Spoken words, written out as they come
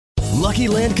Lucky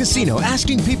Land Casino,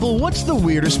 asking people, what's the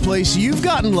weirdest place you've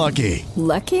gotten lucky?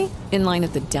 Lucky? In line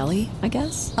at the deli, I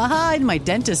guess? Aha, in my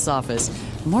dentist's office.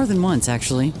 More than once,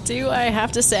 actually. Do I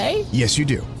have to say? Yes, you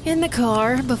do. In the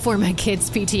car before my kids'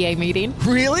 PTA meeting.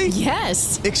 Really?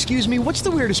 Yes. Excuse me, what's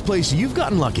the weirdest place you've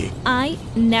gotten lucky? I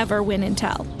never win and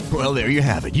tell. Well, there you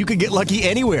have it. You can get lucky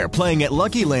anywhere, playing at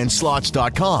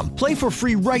LuckyLandSlots.com. Play for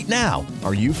free right now.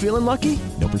 Are you feeling lucky?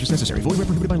 No purchase necessary. Void where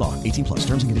prohibited by law. 18 plus.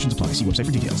 Terms and conditions apply. See website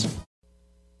for details.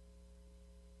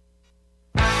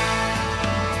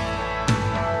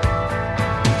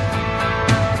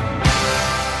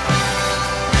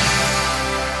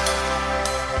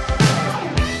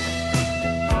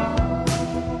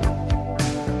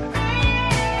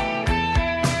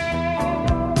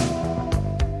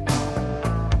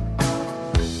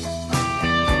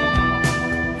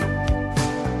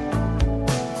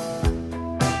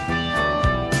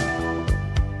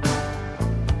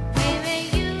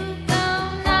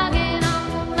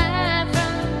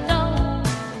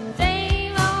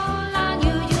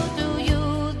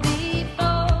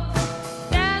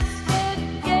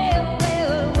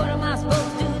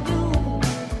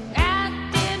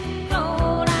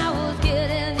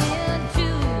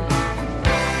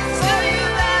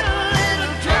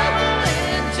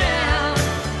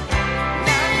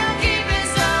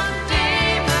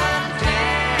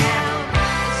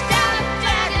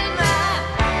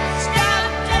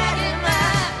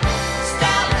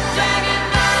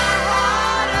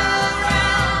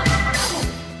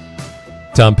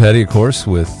 Tom Petty, of course,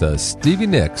 with Stevie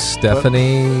Nicks,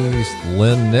 Stephanie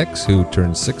Lynn Nicks, who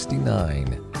turned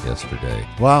 69 yesterday.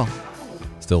 Wow.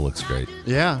 Still looks great.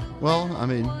 Yeah. Well, I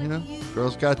mean,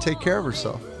 girl's got to take care of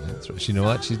herself. That's right. You know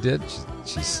what she did?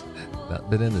 She's not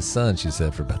been in the sun, she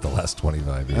said, for about the last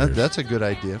 25 years. That's a good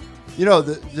idea.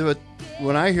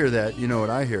 When I hear that, what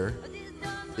I hear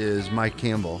is Mike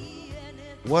Campbell.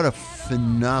 What a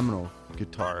phenomenal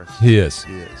guitarist. He is.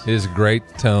 He is a great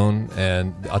tone,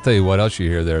 and I'll tell you what else you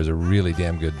hear there is a really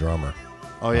damn good drummer.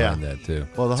 Oh, yeah. On that, too.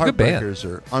 Well, the it's Heartbreakers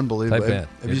are unbelievable.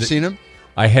 Have you seen them?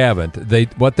 I haven't.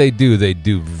 What they do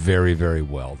very, very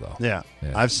well, though. Yeah.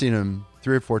 I've seen them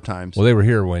 3 or 4 times. Well, they were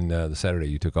here when the Saturday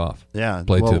you took off. Yeah.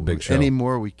 Played to a big show.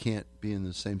 Anymore, we can't be in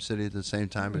the same city at the same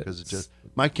time because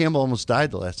Mike Campbell almost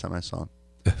died the last time I saw him.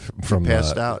 From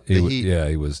passed out.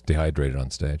 He was dehydrated on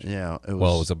stage. Yeah. It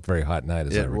was a very hot night,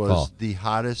 as I recall. It was the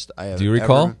hottest I have ever. Do you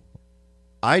recall?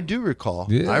 I do recall.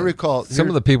 Yeah. I recall. Some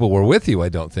of the people were with you, I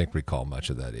don't think, recall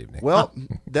much of that evening. Well,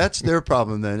 that's their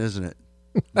problem then, isn't it?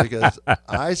 Because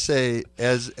I say,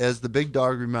 as the big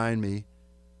dog remind me,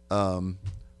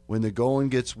 when the going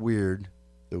gets weird,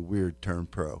 the weird turn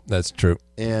pro. That's true.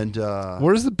 And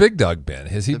where's the big dog been?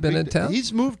 Has he been in town?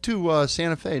 He's moved to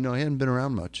Santa Fe. No, he hasn't been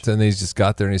around much. Then he's just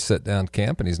got there and he set down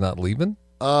camp and he's not leaving?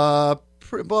 Well,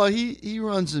 he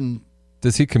runs in.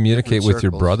 Does he communicate with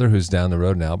your brother who's down the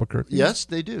road in Albuquerque? Yes,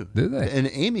 they do. Do they? And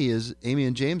Amy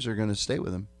and James are going to stay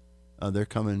with him. They're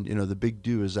coming. The big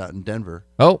do is out in Denver.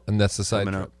 Oh, and that's the side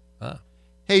trip.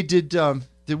 Hey,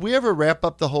 did we ever wrap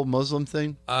up the whole Muslim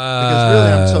thing?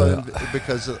 Because really,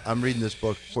 because I'm reading this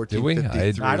book,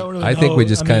 1453. Did we? I don't really I think we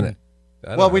just kind of.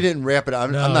 Well, we didn't wrap it.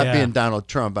 I'm not being Donald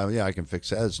Trump. I can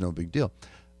fix that. It's no big deal.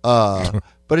 But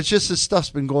it's just this stuff's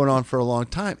been going on for a long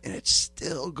time, and it's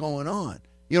still going on.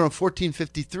 In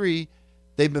 1453,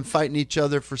 they've been fighting each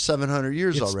other for 700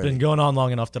 years already. It's been going on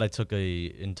long enough that I took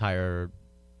a entire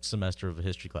semester of a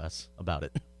history class about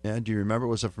it. Yeah. Do you remember?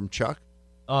 Was it from Chuck?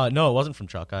 No, it wasn't from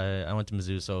Chuck. I went to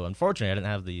Mizzou, so unfortunately I didn't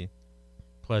have the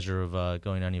pleasure of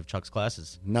going to any of Chuck's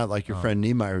classes. Not like your friend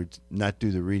Niemeyer would not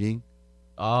do the reading.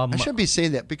 I shouldn't be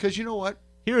saying that because you know what?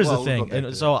 Here's the thing.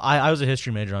 And so I was a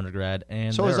history major undergrad,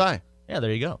 and so was I. Yeah,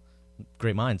 there you go.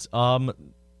 Great minds. And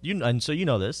so you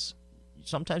know this.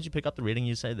 Sometimes you pick up the reading, and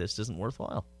you say this isn't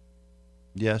worthwhile.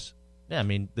 Yes. Yeah, I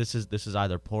mean this is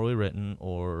either poorly written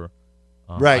or.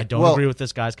 Right. I don't agree with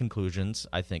this guy's conclusions.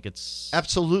 I think it's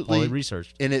absolutely poorly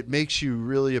researched. And it makes you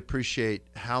really appreciate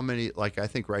how many, I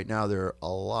think right now there are a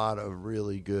lot of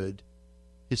really good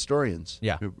historians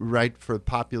who write for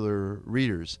popular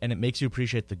readers. And it makes you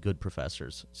appreciate the good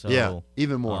professors. So, yeah,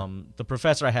 even more. The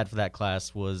professor I had for that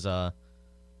class was,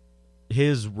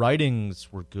 his writings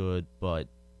were good, but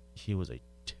he was a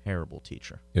terrible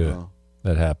teacher. Yeah. Well,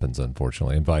 that happens,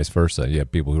 unfortunately, and vice versa. You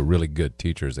have people who are really good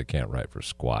teachers that can't write for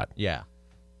squat. Yeah.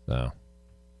 So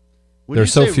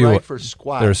there's so few. Write for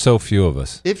squat, there's so few of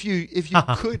us. If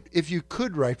you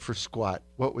could write for squat,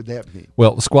 what would that mean?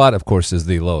 Well, squat, of course, is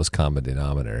the lowest common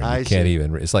denominator. You can't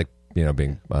even. It's like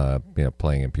being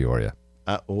playing in Peoria.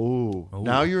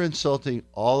 Now you're insulting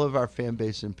all of our fan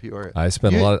base in Peoria. I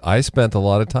spent a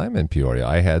lot of time in Peoria.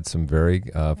 I had some very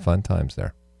fun times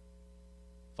there.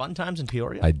 fun times in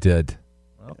Peoria? I did.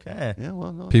 Okay. Yeah,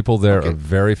 well, no. People there are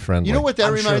very friendly. You know what that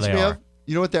I'm sure reminds they me are. of?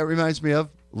 You know what that reminds me of?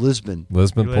 Lisbon.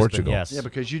 Lisbon, Portugal. Yes. Yeah,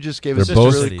 because you just gave They're us some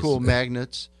both really cities. cool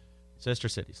magnets Sister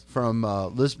cities. from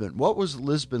Lisbon. What was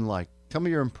Lisbon like? Tell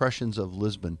me your impressions of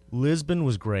Lisbon. Lisbon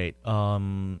was great.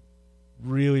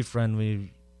 Really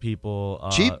friendly people.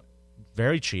 Cheap?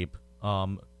 Very cheap.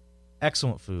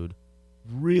 Excellent food.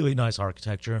 Really nice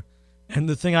architecture. And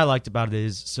the thing I liked about it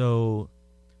is, so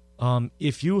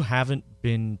if you haven't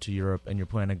been to Europe and you're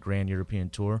planning a grand European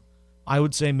tour, I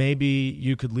would say maybe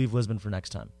you could leave Lisbon for next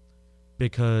time.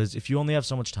 Because if you only have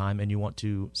so much time and you want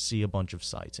to see a bunch of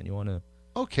sites and you want to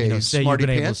Okay, say smarty you've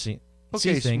been pants. able to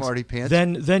Okay, see things, smarty pants.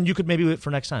 then you could maybe leave it for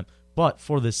next time. But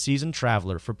for the seasoned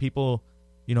traveler, for people,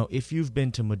 if you've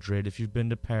been to Madrid, if you've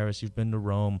been to Paris, you've been to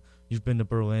Rome, you've been to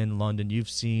Berlin, London, you've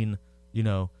seen,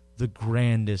 the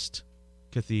grandest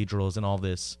cathedrals and all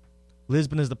this,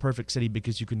 Lisbon is the perfect city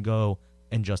because you can go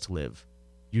and just live.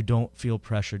 You don't feel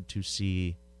pressured to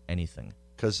see anything.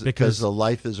 Because the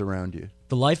life is around you.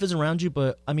 The life is around you,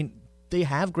 but, they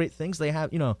have great things. They have,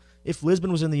 if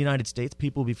Lisbon was in the United States,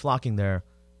 people would be flocking there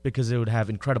because it would have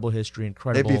incredible history,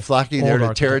 incredible They'd be flocking there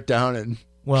old to tear it down and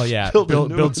well, yeah, build a new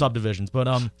one. build subdivisions. But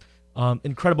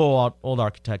incredible old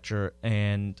architecture,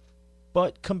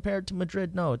 but compared to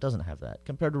Madrid, no, it doesn't have that.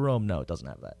 Compared to Rome, no, it doesn't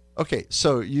have that. Okay,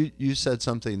 so you said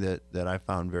something that I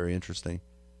found very interesting.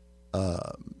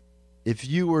 If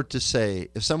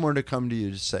someone were to come to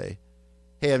you to say,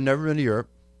 hey, I've never been to Europe.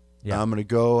 Yeah. I'm going to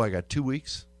go. I got 2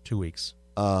 weeks. 2 weeks.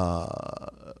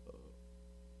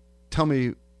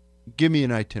 Give me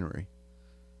an itinerary.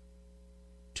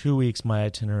 2 weeks, my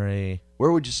itinerary.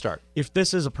 Where would you start? If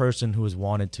this is a person who has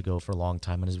wanted to go for a long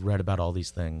time and has read about all these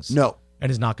things. No.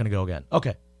 And is not going to go again.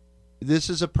 Okay. This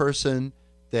is a person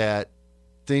that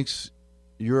thinks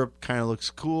Europe kind of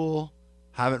looks cool,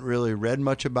 haven't really read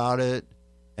much about it,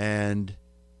 and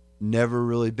never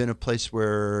really been a place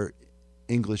where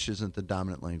English isn't the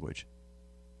dominant language.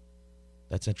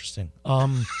 That's interesting.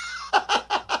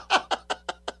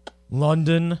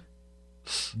 London,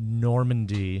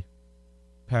 Normandy,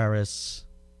 Paris,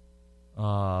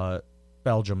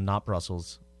 Belgium, not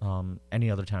Brussels.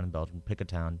 Any other town in Belgium. Pick a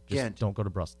town. Just Ghent. don't go to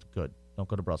Brussels. Good. Don't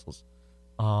go to Brussels.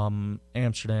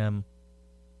 Amsterdam,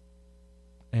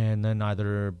 and then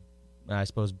either, I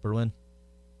suppose, Berlin.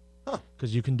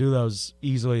 Because you can do those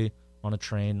easily on a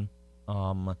train.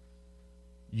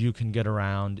 You can get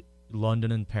around.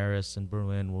 London and Paris and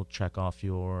Berlin will check off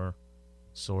your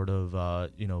sort of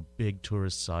big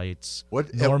tourist sites.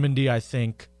 Normandy, I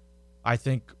think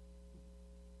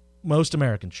most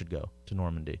Americans should go to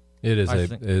Normandy. It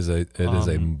is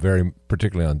a very,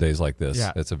 particularly on days like this.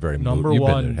 Yeah, it's a very number you've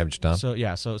one. been there, haven't you, Tom? So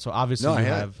yeah, so obviously No, I you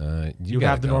have. have You you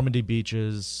have the gotta go. Normandy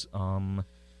beaches.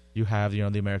 You have the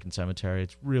American Cemetery.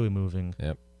 It's really moving.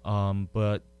 Yep.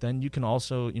 But then you can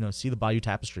also see the Bayeux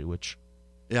Tapestry, which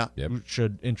Yeah. Yep.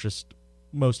 should interest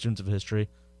most students of history.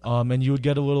 And you would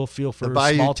get a little feel for The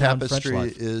Bayeux small town French Tapestry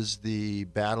life. is the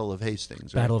Battle of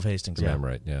Hastings, right? Battle of Hastings. Yeah. Remember,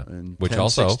 right? Yeah. In Which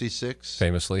also 1066.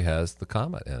 famously has the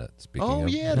comet in it. Speaking Oh, of,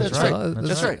 yeah, that's right.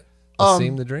 That's right.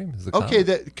 Asim the Dream is the comet. Okay,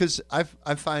 because I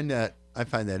find that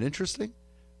interesting.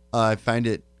 I find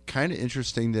it kind of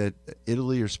interesting that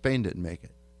Italy or Spain didn't make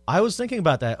it. I was thinking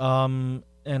about that.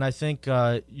 And I think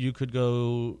you could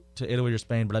go to Italy or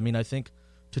Spain, but I think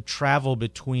to travel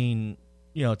between,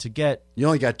 to get. You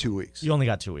only got 2 weeks. You only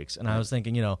got 2 weeks. And I was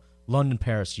thinking, London,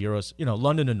 Paris, Euros,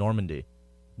 London to Normandy,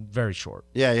 very short.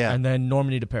 Yeah, yeah. And then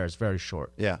Normandy to Paris, very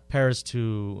short. Yeah. Paris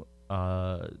to, did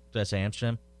I say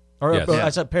Amsterdam? Or Yes. I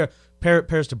said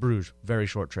Paris to Bruges, very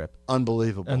short trip.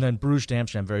 Unbelievable. And then Bruges to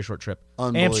Amsterdam, very short trip.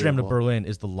 Unbelievable. Amsterdam to Berlin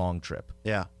is the long trip.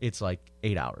 Yeah. It's like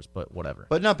 8 hours, but whatever.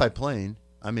 But not by plane.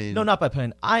 No, not by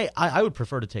plane. I would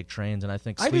prefer to take trains, and I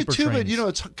think I do sleeper too, but trains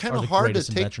it's kind are of the hard to greatest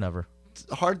take. invention ever.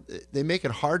 Hard. They make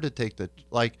it hard to take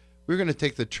we're going to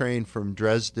take the train from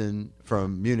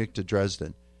Munich to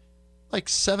Dresden, like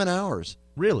 7 hours.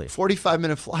 Really?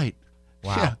 45-minute flight.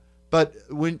 Wow. Yeah. But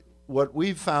what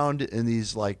we've found in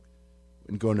these, like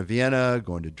going to Vienna,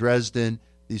 going to Dresden,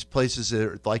 these places that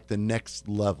are like the next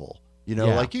level. Yeah.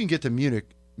 Like you can get to Munich.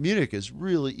 Munich is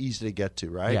really easy to get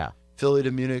to, right? Yeah. Philly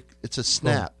to Munich, it's a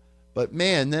snap. But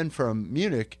man, then from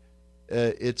Munich,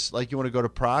 it's like you want to go to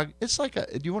Prague. It's like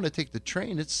you want to take the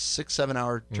train. It's a 6-7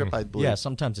 hour trip, I believe. Yeah,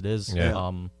 sometimes it is. Yeah.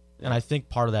 And I think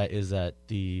part of that is that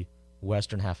the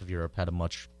western half of Europe had a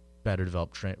much better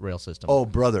developed rail system. Oh,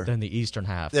 brother, than the eastern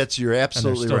half. you're absolutely and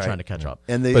they're still right. trying to catch up.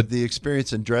 And But- the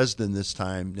experience in Dresden this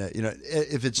time,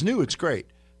 if it's new, it's great.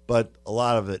 But a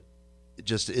lot of it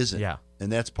just isn't. Yeah.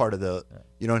 and that's part of the.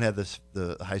 You don't have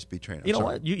the high-speed train. You know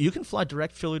what? You can fly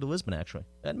direct Philly to Lisbon, actually.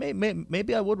 And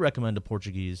maybe I would recommend a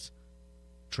Portuguese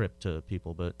trip to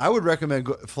people, but I would recommend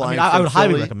flying. I would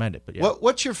highly Philly. recommend it. But yeah.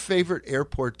 What's your favorite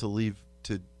airport to leave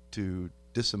to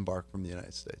disembark from the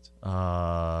United States?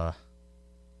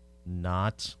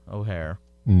 Not O'Hare.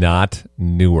 Not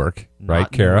Newark, right,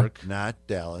 Kara? Newark, Not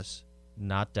Dallas.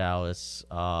 not Dallas.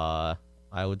 I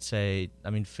would say,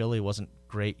 Philly wasn't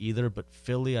great either, but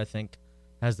Philly, I think,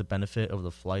 has the benefit of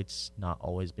the flights not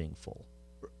always being full.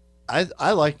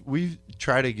 We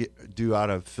try to do out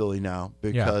of Philly now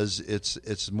because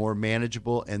it's more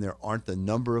manageable and there aren't the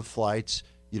number of flights.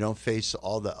 You don't face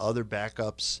all the other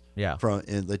backups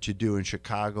that you do in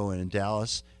Chicago and in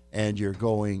Dallas, and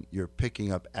you're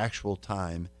picking up actual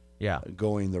time.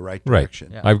 Going the right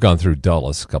direction. Right. I've gone through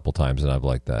Dulles a couple times, and I've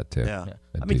liked that too. Yeah.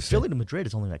 Philly to Madrid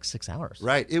is only like 6 hours.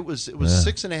 Right. It was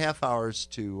 6.5 hours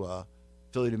to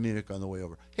Philly to Munich on the way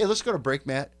over. Hey, let's go to break,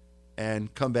 Matt,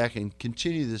 and come back and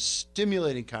continue this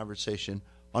stimulating conversation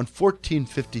on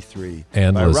 1453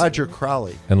 and by Roger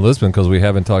Crowley. And Lisbon, because we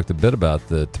haven't talked a bit about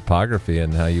the topography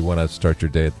and how you want to start your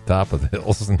day at the top of the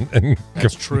hills.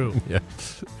 That's true. Yeah.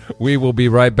 We will be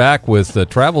right back with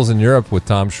Travels in Europe with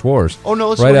Tom Schwartz. Oh,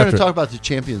 no, we're going to talk about the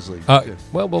Champions League.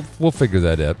 We'll figure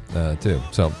that out, too.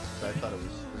 So I thought it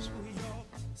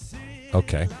was...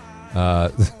 Okay. I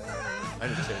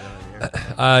didn't say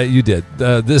that. You did.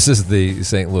 This is the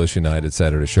St. Louis United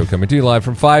Saturday show coming to you live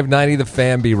from 590 The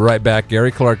Fan. Be right back.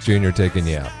 Gary Clark Jr. taking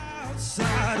you out.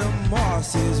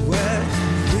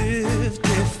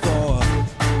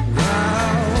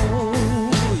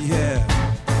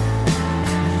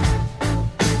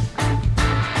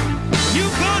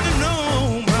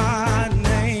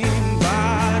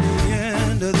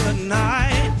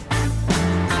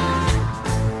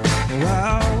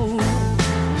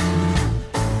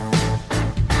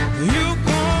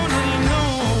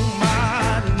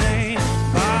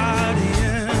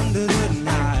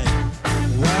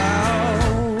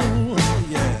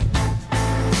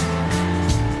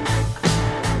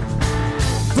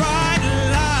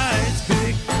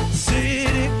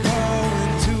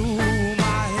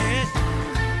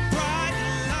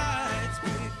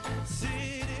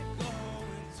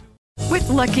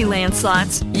 Lucky Land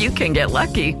Slots, you can get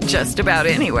lucky just about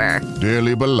anywhere.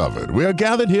 Dearly beloved, we are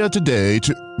gathered here today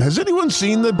to... Has anyone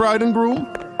seen the bride and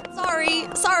groom?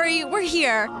 Sorry, we're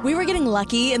here. We were getting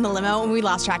lucky in the limo and we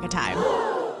lost track of time.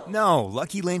 No,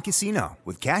 Lucky Land Casino,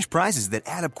 with cash prizes that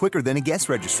add up quicker than a guest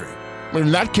registry.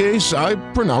 In that case, I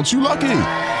pronounce you lucky.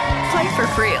 Play for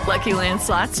free at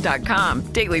LuckyLandSlots.com.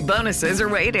 Daily bonuses are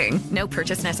waiting. No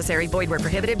purchase necessary. Void where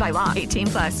prohibited by law.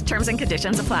 18+. Terms and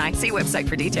conditions apply. See website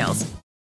for details.